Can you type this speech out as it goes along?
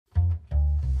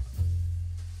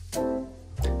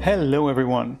Hello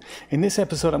everyone! In this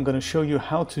episode I'm going to show you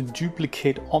how to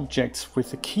duplicate objects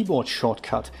with the keyboard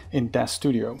shortcut in DAZ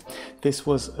Studio. This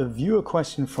was a viewer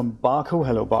question from Barco,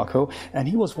 hello Barco, and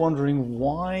he was wondering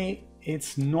why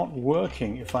it's not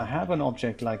working if I have an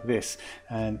object like this,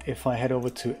 and if I head over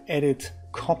to Edit,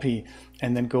 Copy,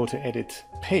 and then go to Edit,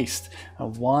 Paste.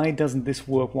 Why doesn't this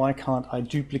work? Why can't I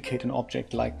duplicate an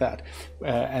object like that?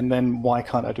 And then why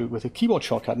can't I do it with a keyboard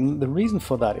shortcut? And the reason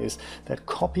for that is that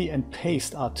copy and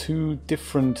paste are two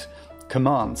different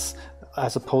commands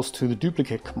as opposed to the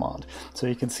duplicate command. So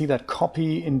you can see that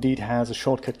copy indeed has a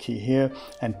shortcut key here,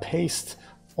 and paste,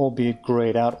 albeit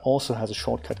grayed out, also has a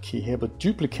shortcut key here, but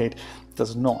duplicate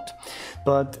does not.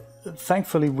 But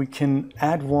thankfully we can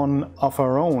add one of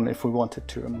our own if we wanted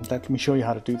to. Let me show you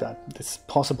how to do that. It's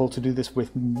possible to do this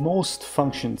with most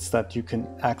functions that you can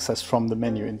access from the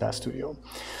menu in DAZ Studio.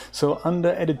 So under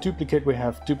Edit Duplicate we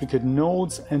have duplicate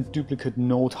nodes and duplicate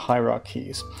node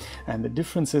hierarchies. And the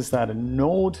difference is that a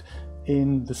node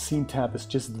in the Scene tab is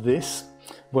just this,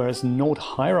 whereas node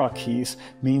hierarchies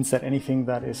means that anything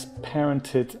that is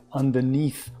parented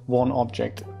underneath one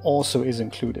object also is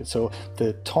included. So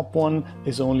the top one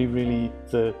is only really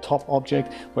the top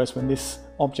object, whereas when this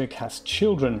object has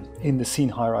children in the scene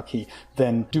hierarchy,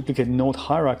 then duplicate node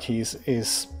hierarchies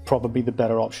is probably the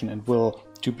better option and will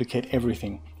duplicate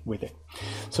everything with it.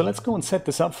 So let's go and set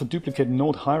this up for duplicate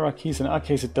node hierarchies. In our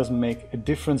case it doesn't make a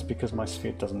difference because my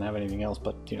sphere doesn't have anything else,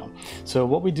 but you know. So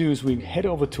what we do is we head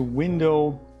over to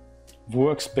Window,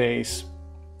 Workspace,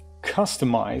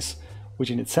 Customize, which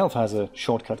in itself has a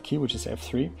shortcut key, which is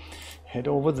F3. Head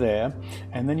over there,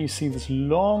 and then you see this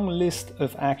long list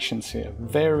of actions here.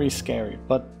 Very scary,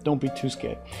 but don't be too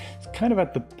scared. It's kind of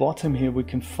at the bottom here we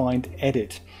can find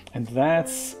Edit, and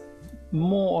that's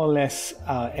more or less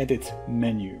our edit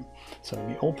menu. So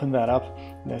we open that up.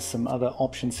 There's some other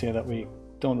options here that we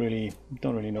don't really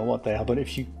know what they are, but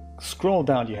if you scroll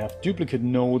down you have duplicate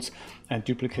nodes and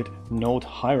duplicate node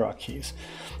hierarchies.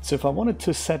 So if I wanted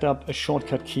to set up a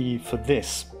shortcut key for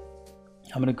this,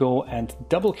 I'm going to go and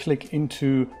double click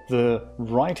into the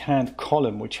right hand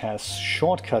column which has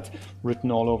shortcut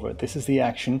written all over it. This is the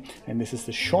action and this is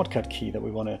the shortcut key that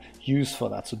we want to use for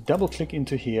that. So double click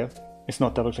into here. It's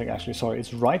not double click actually, sorry,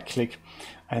 it's right click,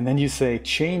 and then you say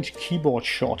change keyboard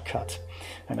shortcut.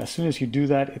 And as soon as you do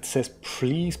that, it says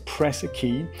please press a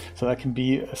key. So that can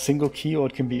be a single key or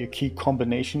it can be a key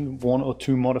combination. 1 or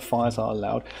 2 modifiers are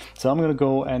allowed. So I'm going to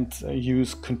go and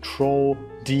use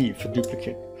CTRL+D for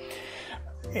duplicate.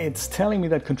 It's telling me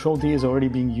that CTRL+D is already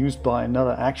being used by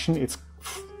another action.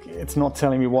 It's not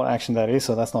telling me what action that is,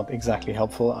 so that's not exactly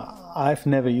helpful. I've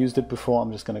never used it before.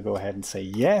 I'm just going to go ahead and say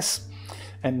yes.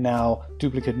 And now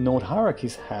duplicate node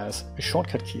hierarchies has a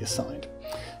shortcut key assigned.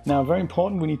 Now, very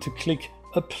important, we need to click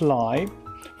apply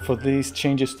for these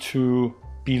changes to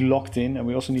be locked in, and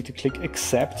we also need to click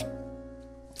accept.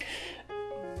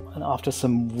 And after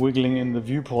some wiggling in the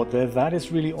viewport there, that is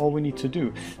really all we need to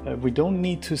do. We don't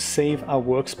need to save our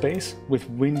workspace with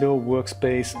Window,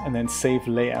 Workspace, and then save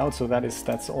layout. So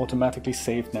that's automatically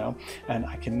saved now. And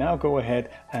I can now go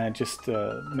ahead and just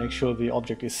make sure the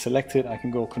object is selected. I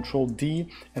can go CTRL+D,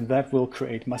 and that will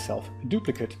create myself a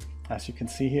duplicate, as you can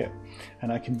see here.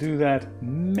 And I can do that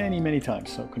many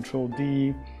times. So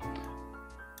CTRL+D,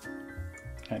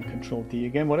 and CTRL+D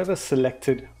again. Whatever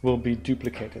selected will be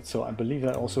duplicated. So I believe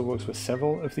that also works with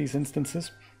several of these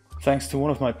instances. Thanks to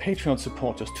one of my Patreon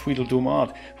supporters,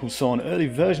 TweedleDoomArt, who saw an early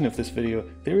version of this video,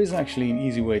 there is actually an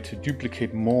easy way to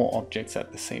duplicate more objects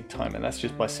at the same time, and that's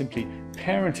just by simply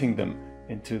parenting them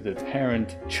into the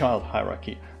parent-child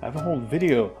hierarchy. I have a whole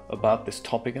video about this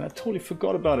topic and I totally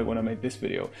forgot about it when I made this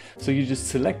video. So you just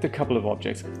select a couple of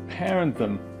objects, parent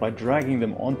them by dragging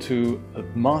them onto a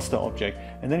master object,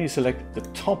 and then you select the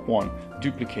top one,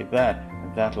 duplicate that,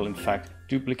 and that will in fact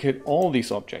duplicate all these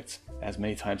objects as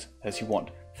many times as you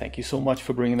want. Thank you so much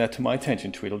for bringing that to my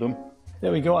attention, Tweedledum.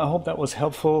 There we go. I hope that was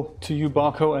helpful to you,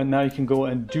 Barco, and now you can go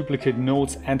and duplicate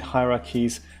nodes and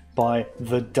hierarchies by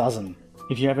the dozen.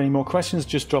 If you have any more questions,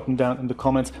 just drop them down in the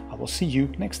comments. I will see you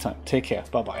next time. Take care.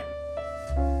 Bye-bye.